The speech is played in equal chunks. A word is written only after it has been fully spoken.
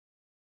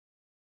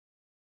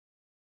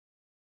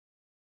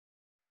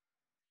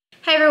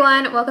Hey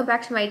everyone, welcome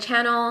back to my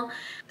channel.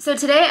 So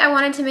today I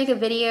wanted to make a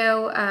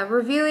video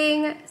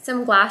reviewing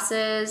some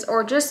glasses,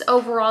 or just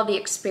overall the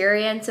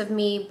experience of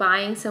me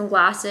buying some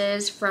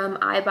glasses from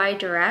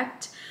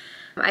EyeBuyDirect.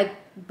 I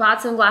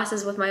bought some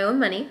glasses with my own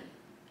money.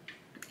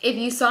 If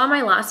you saw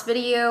my last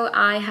video,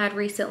 I had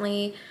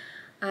recently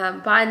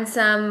bought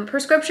some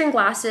prescription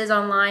glasses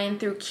online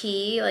through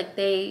Key. Like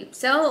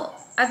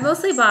I've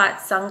mostly bought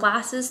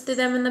sunglasses through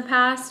them in the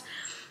past,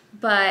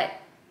 but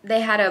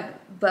they had a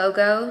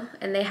BOGO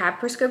and they had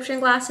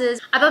prescription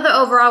glasses. I thought the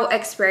overall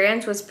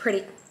experience was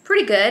pretty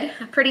good,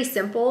 pretty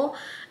simple.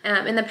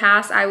 In the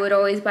past, I would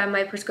always buy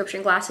my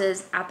prescription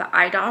glasses at the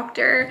eye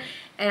doctor,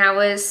 and I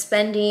was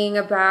spending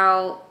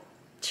about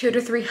 $200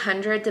 to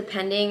 $300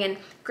 depending. And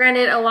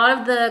granted, a lot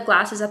of the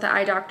glasses at the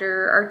eye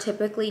doctor are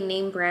typically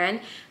name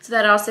brand, so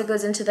that also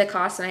goes into the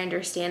cost, and I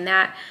understand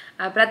that.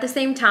 But at the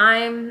same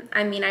time,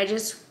 I mean, I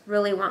just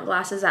really want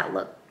glasses that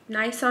look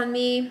nice on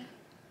me.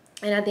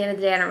 And at the end of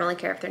the day, I don't really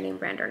care if they're name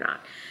brand or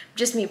not.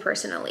 Just me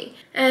personally.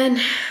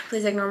 And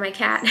please ignore my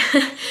cat.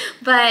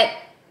 But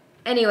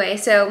anyway,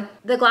 so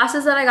the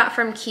glasses that I got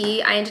from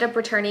Key, I ended up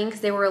returning because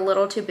they were a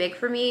little too big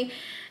for me.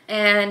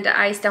 And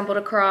I stumbled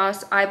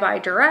across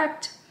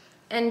EyeBuyDirect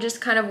and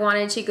just kind of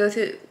wanted to go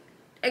through,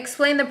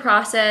 explain the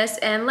process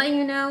and let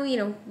you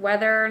know,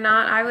 whether or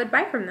not I would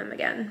buy from them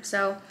again.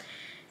 So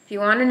if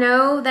you want to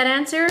know that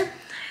answer,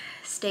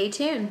 stay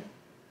tuned.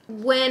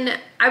 When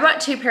I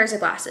bought 2 pairs of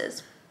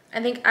glasses,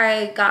 I think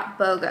I got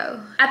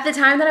BOGO. At the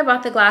time that I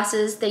bought the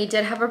glasses, they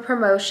did have a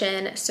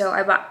promotion, so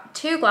I bought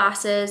 2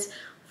 glasses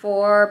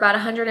for about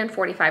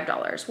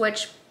 $145,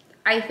 which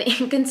I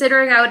think,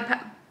 considering I would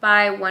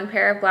buy 1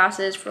 pair of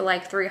glasses for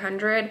like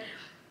 $300,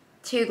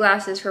 2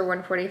 glasses for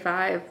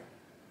 $145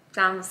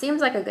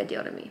 seems like a good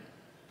deal to me.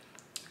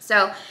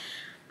 So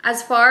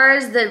as far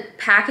as the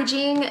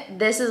packaging,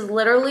 this is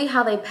literally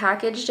how they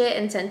packaged it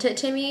and sent it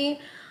to me.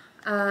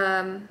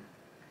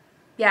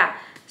 Yeah,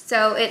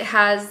 so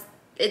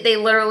they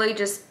literally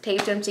just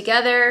taped them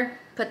together,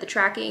 put the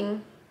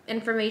tracking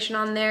information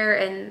on there,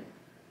 and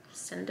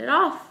sent it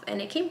off,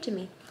 and it came to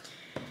me.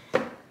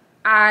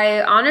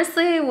 I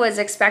honestly was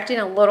expecting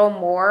a little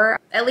more,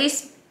 at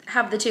least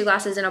have the 2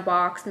 glasses in a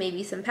box,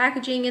 maybe some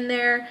packaging in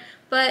there,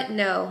 but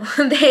no.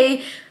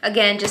 They,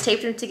 again, just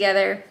taped them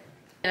together,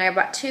 and I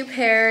bought 2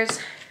 pairs.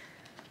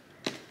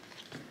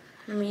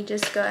 Let me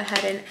just go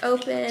ahead and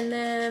open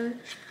them.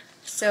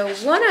 So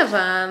one of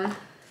them,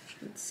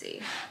 let's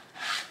see.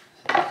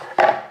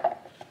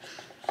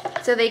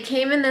 So they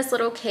came in this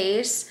little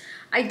case.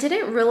 I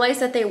didn't realize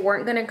that they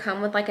weren't gonna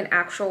come with like an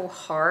actual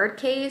hard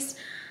case.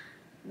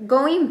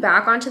 Going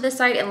back onto the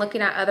site and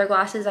looking at other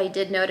glasses, I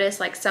did notice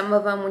like some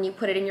of them, when you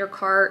put it in your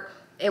cart,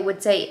 it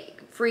would say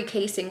free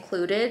case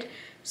included.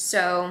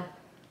 So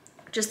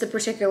just the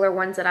particular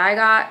ones that I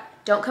got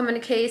don't come in a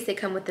case. They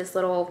come with this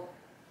little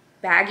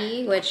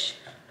baggie, which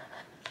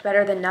is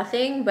better than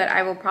nothing, but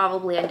I will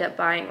probably end up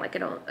buying like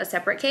a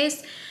separate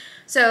case.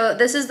 So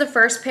this is the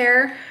first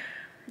pair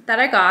that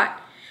I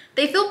got.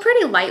 They feel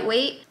pretty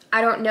lightweight.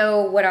 I don't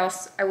know what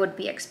else I would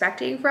be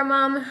expecting from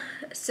them.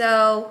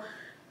 So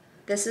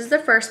this is the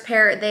first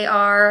pair. They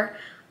are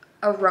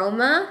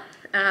Aroma.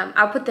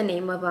 I'll put the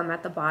name of them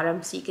at the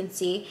bottom so you can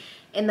see.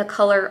 In the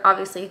color,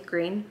 obviously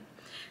green.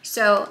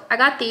 So I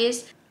got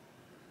these.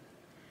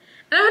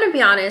 And I'm gonna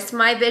be honest,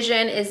 my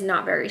vision is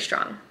not very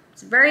strong.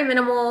 It's very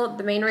minimal.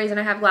 The main reason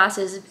I have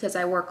glasses is because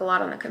I work a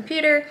lot on the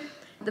computer.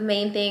 The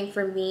main thing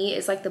for me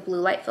is like the blue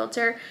light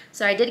filter.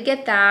 So I did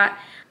get that.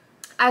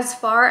 As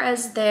far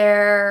as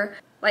their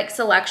like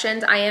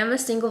selections, I am a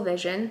single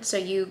vision. So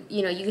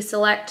you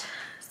select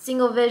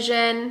single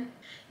vision,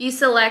 you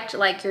select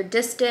like your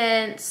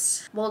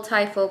distance,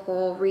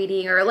 multifocal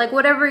reading, or like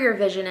whatever your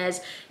vision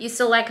is, you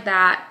select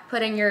that,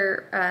 put in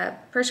your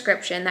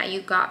prescription that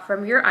you got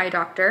from your eye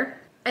doctor.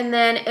 And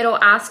then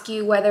it'll ask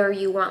you whether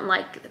you want,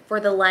 like for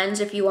the lens,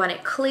 if you want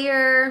it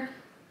clear,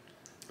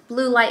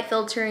 blue light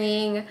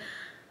filtering,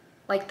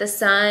 like the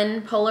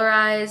sun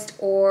polarized,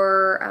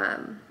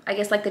 or I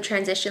guess like the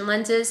transition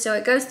lenses. So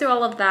it goes through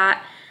all of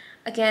that.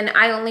 Again,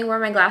 I only wear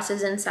my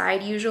glasses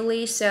inside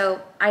usually,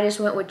 so I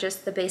just went with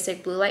just the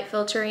basic blue light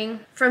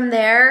filtering. From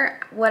there,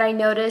 what I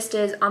noticed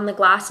is on the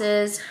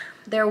glasses,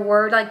 there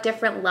were like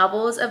different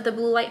levels of the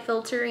blue light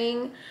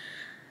filtering.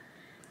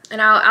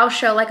 And I'll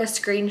show like a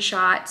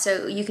screenshot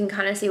so you can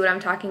kind of see what I'm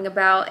talking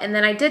about. And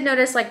then I did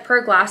notice like per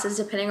glasses,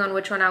 depending on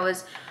which one I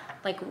was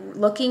like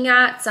looking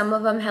at, some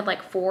of them had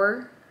like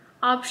 4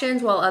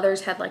 options while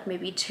others had like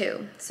maybe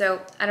 2.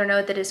 So I don't know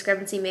what the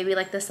discrepancy, maybe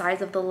like the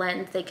size of the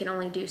lens, they can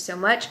only do so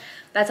much.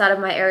 That's out of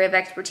my area of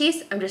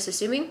expertise, I'm just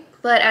assuming.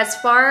 But as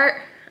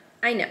far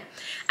as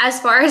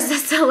the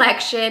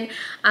selection,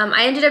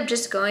 I ended up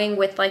just going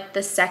with like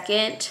the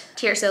second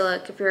tier. So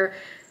like if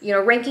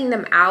you're ranking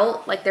them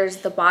out, like there's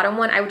the bottom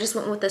one, I just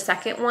went with the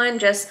second one.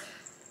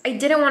 I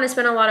didn't want to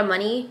spend a lot of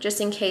money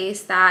just in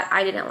case that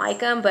I didn't like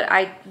them, but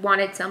I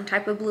wanted some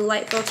type of blue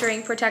light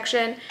filtering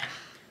protection.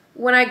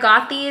 When I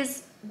got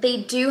these,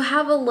 they do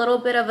have a little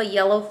bit of a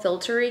yellow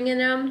filtering in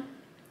them,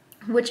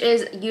 which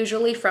is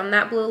usually from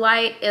that blue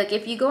light. Like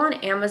if you go on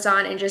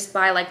Amazon and just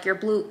buy like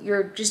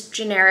your just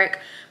generic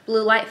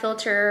blue light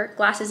filter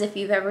glasses, if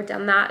you've ever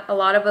done that, a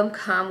lot of them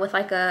come with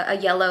like a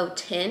yellow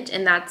tint,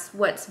 and that's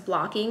what's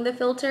blocking the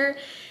filter.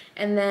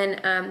 And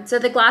then, so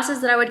the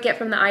glasses that I would get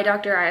from the eye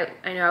doctor,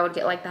 I know I would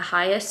get like the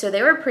highest, so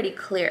they were pretty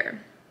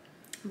clear.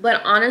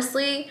 But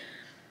honestly,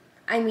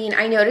 I mean,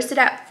 I noticed it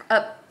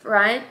up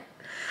front.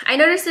 I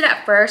noticed it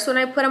at first when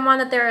I put them on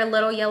that they're a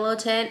little yellow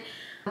tint,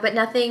 but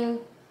nothing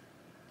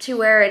to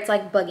where it's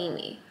like bugging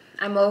me.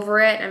 I'm over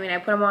it. I mean, I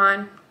put them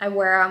on, I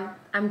wear them,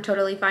 I'm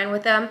totally fine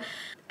with them.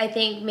 I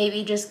think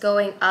maybe just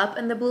going up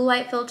in the blue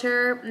light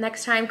filter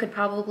next time could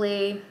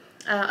probably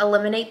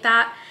eliminate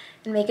that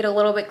and make it a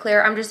little bit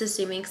clearer. I'm just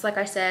assuming, because like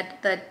I said,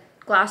 the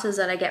glasses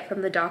that I get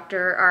from the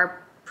doctor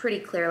are pretty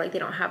clear, like they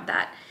don't have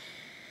that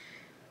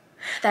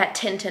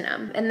tint in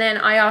them. And then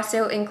I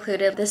also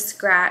included the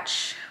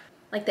scratch,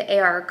 like the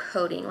AR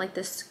coating, like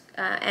this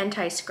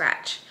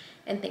anti-scratch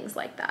and things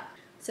like that.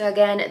 So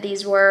again,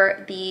 these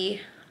were the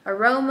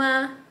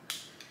Aroma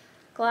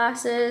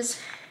glasses.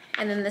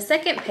 And then the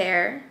second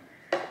pair,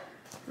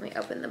 let me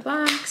open the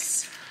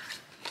box.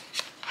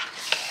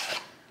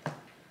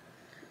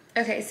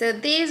 Okay, so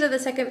these are the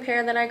second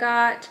pair that I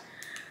got.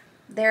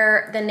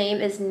 The name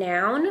is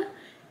Noun,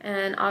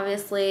 and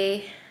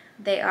obviously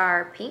they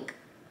are pink.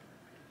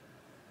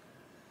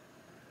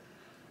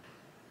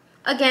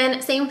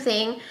 Again, same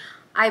thing.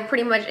 I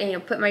pretty much,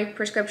 put my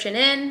prescription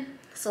in,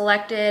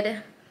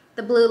 selected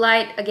the blue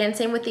light. Again,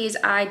 same with these.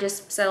 I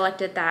just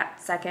selected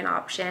that second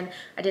option.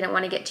 I didn't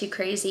want to get too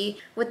crazy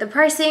with the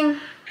pricing.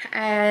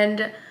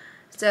 And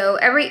so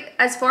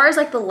as far as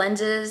like the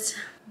lenses,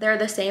 they're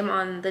the same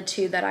on the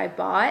two that I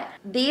bought.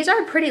 These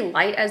are pretty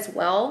light as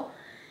well.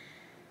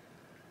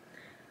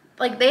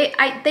 Like they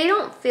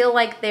don't feel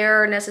like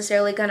they're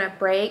necessarily gonna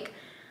break,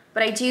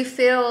 but I do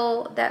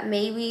feel that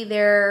maybe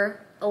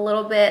they're a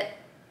little bit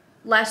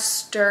less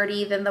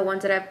sturdy than the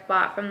ones that I've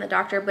bought from the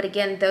doctor. But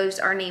again, those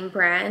are name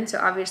brand, so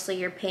obviously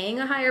you're paying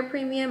a higher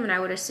premium, and I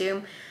would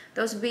assume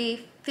those would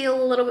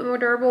feel a little bit more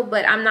durable.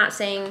 But I'm not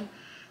saying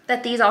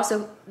that these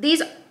also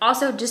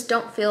just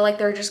don't feel like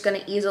they're just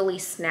gonna easily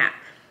snap.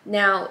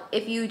 Now,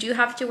 if you do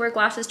have to wear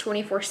glasses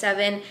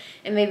 24/7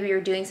 and maybe you're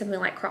doing something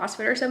like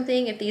CrossFit or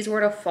something, if these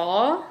were to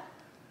fall,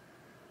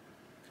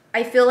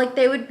 I feel like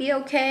they would be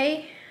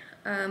okay,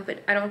 but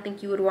I don't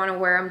think you would want to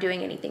wear them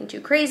doing anything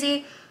too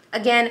crazy.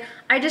 Again,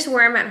 I just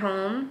wear them at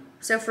home,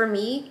 so for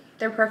me,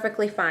 they're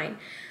perfectly fine.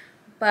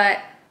 But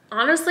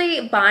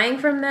honestly, buying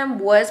from them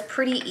was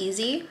pretty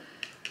easy.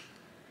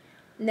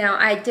 Now,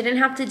 I didn't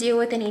have to deal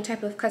with any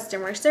type of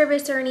customer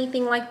service or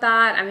anything like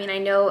that. I mean, I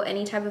know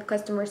any type of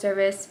customer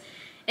service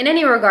in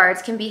any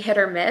regards can be hit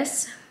or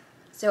miss.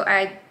 So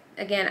I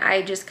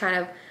just kind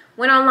of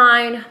went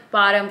online,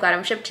 bought them, got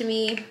them shipped to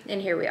me,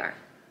 and here we are.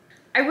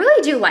 I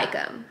really do like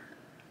them.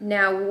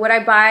 Now, would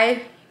I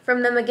buy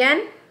from them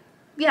again?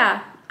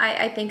 Yeah,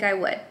 I think I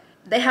would.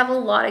 They have a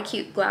lot of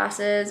cute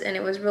glasses, and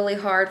it was really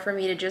hard for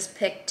me to just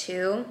pick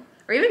two,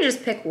 or even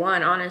just pick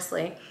one,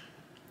 honestly.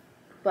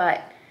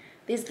 But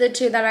these are the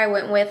two that I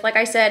went with. Like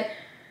I said,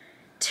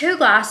 two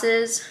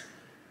glasses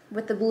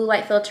with the blue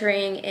light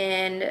filtering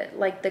and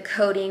like the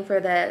coating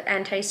for the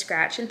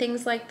anti-scratch and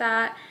things like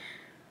that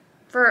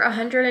for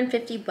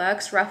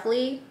 $150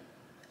 roughly.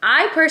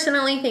 I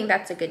personally think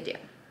that's a good deal.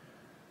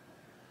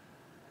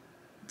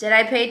 Did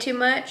I pay too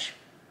much?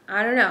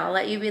 I don't know, I'll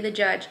let you be the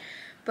judge.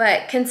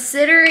 But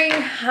considering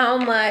how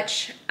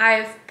much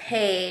I've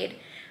paid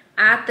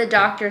at the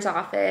doctor's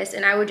office,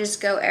 and I would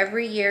just go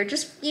every year,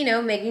 just,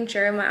 making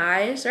sure my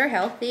eyes are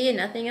healthy and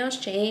nothing else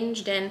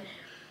changed, and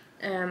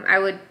I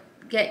would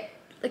get,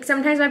 like,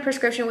 sometimes my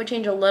prescription would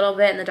change a little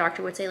bit, and the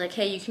doctor would say, like,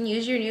 hey, you can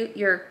use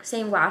your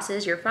same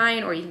glasses, you're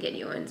fine, or you can get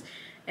new ones.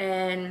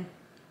 And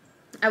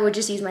I would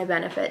just use my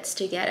benefits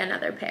to get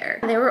another pair.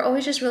 They were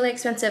always just really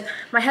expensive.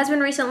 My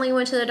husband recently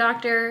went to the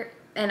doctor,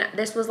 and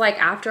this was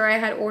like after I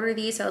had ordered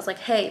these, so I was like,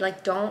 hey,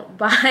 like, don't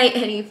buy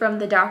any from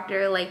the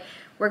doctor, like,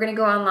 we're gonna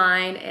go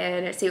online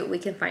and see what we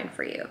can find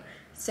for you.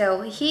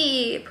 So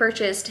he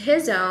purchased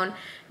his own,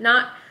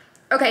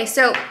 okay,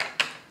 so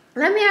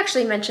let me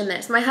actually mention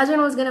this. My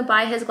husband was gonna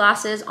buy his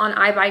glasses on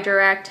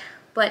EyeBuyDirect,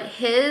 but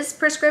his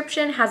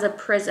prescription has a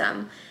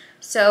prism.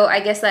 So I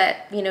guess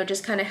that,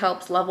 just kind of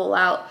helps level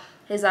out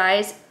his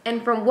eyes.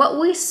 And from what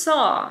we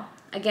saw,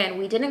 again,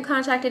 we didn't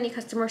contact any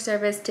customer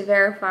service to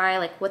verify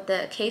like what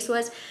the case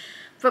was,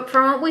 but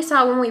from what we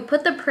saw when we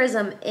put the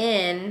prism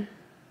in,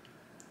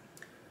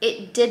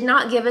 it did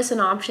not give us an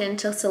option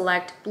to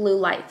select blue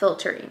light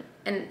filtering.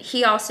 And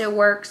he also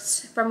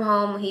works from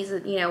home. He's,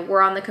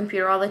 we're on the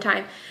computer all the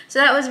time. So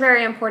that was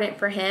very important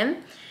for him.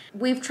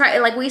 We've tried,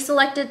 like, we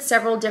selected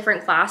several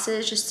different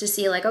glasses just to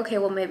see, like, okay,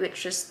 well, maybe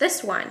it's just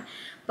this one.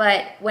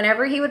 But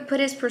whenever he would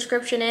put his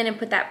prescription in and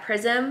put that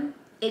prism,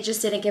 it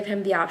just didn't give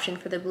him the option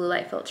for the blue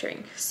light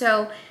filtering.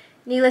 So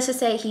needless to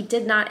say, he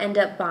did not end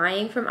up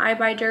buying from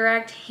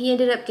EyeBuyDirect. He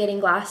ended up getting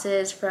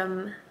glasses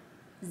from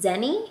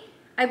Zenni,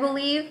 I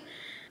believe.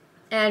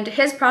 And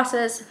his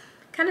process,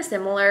 kind of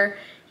similar.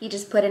 He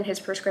just put in his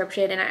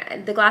prescription,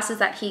 and the glasses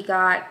that he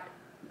got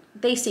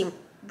they seem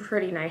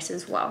pretty nice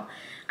as well.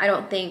 I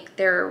don't think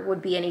there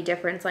would be any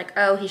difference like,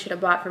 oh, he should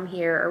have bought from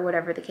here or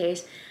whatever the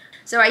case.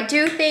 So I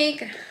do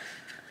think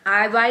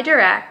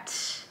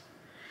EyeBuyDirect.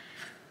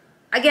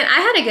 Again, I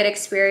had a good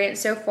experience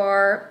so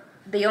far.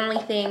 The only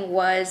thing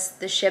was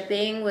the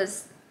shipping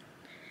was,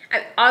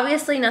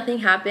 obviously nothing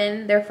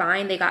happened. They're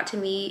fine. They got to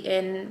me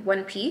in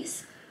one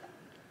piece.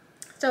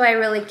 So I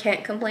really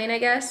can't complain, I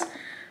guess.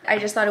 I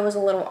just thought it was a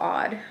little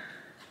odd.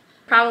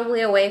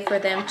 Probably a way for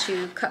them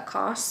to cut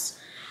costs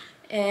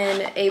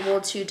and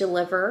able to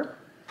deliver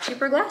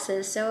cheaper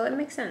glasses. So it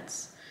makes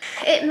sense.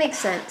 It makes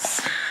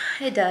sense.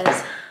 It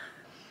does.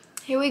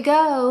 Here we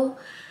go.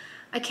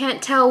 I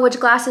can't tell which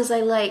glasses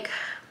I like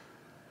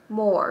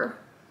more.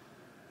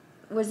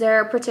 Was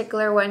there a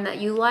particular one that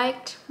you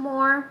liked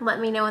more? Let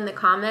me know in the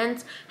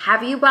comments.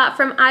 Have you bought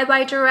from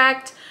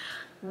EyeBuyDirect?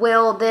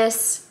 Will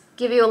this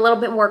give you a little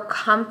bit more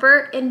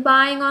comfort in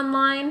buying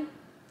online?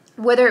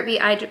 Whether it be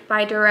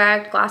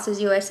EyeBuyDirect,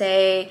 Glasses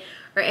USA,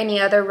 or any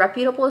other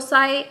reputable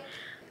site.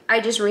 I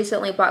just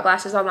recently bought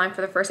glasses online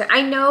for the first time.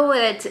 I know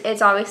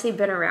it's obviously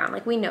been around,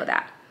 like we know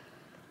that.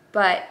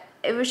 But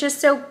it was just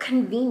so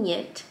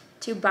convenient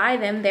to buy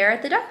them there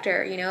at the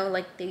doctor, you know,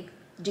 like they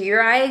do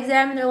your eye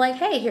exam and they're like,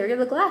 hey, here are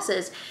the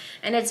glasses.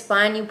 And it's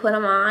fun, you put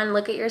them on,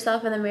 look at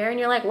yourself in the mirror and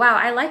you're like, wow,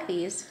 I like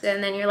these.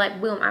 And then you're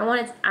like, boom, I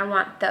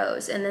want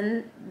those. And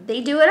then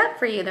they do it up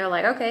for you. They're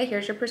like, okay,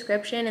 here's your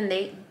prescription, and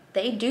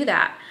they do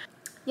that.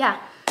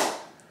 Yeah,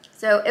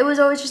 so it was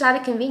always just out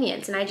of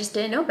convenience and I just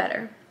didn't know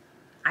better.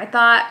 I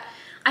thought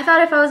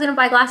if I was gonna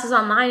buy glasses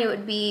online, it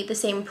would be the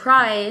same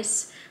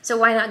price. So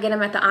why not get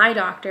them at the eye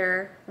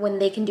doctor when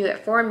they can do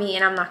it for me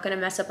and I'm not gonna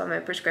mess up on my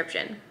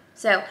prescription?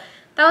 So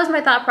that was my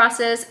thought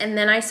process, and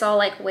then I saw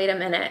like, wait a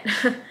minute,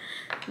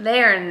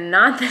 they are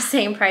not the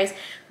same price.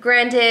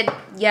 Granted,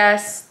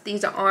 yes,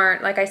 these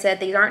aren't, like I said,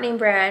 these aren't name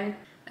brand.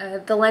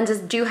 The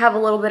lenses do have a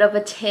little bit of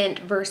a tint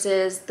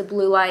versus the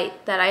blue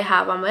light that I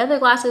have on my other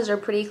glasses are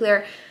pretty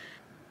clear.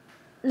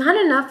 Not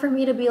enough for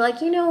me to be like,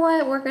 you know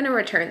what, we're gonna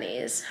return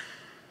these.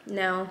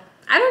 No,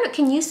 I don't know,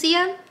 can you see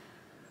them?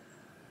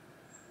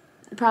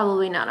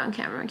 Probably not on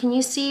camera. Can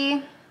you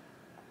see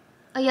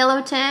a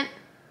yellow tint?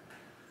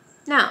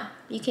 No,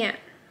 you can't.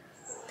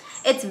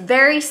 It's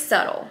very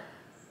subtle,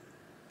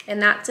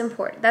 and that's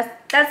important.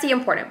 That's the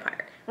important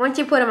part. Once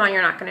you put them on,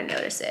 you're not gonna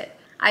notice it.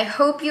 I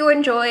hope you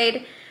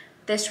enjoyed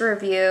this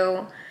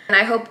review, and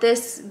I hope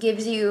this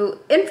gives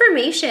you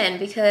information,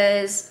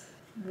 because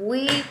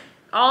we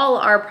all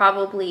are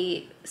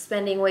probably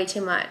spending way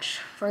too much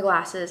for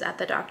glasses at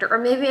the doctor, or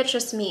maybe it's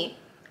just me.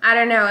 I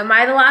don't know. Am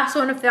I the last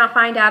one to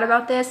find out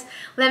about this?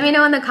 Let me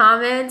know in the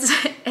comments,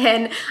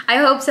 and I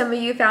hope some of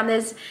you found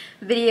this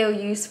video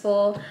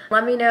useful.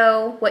 Let me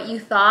know what you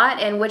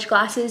thought and which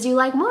glasses you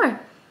like more.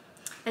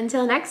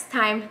 Until next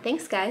time,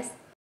 thanks guys.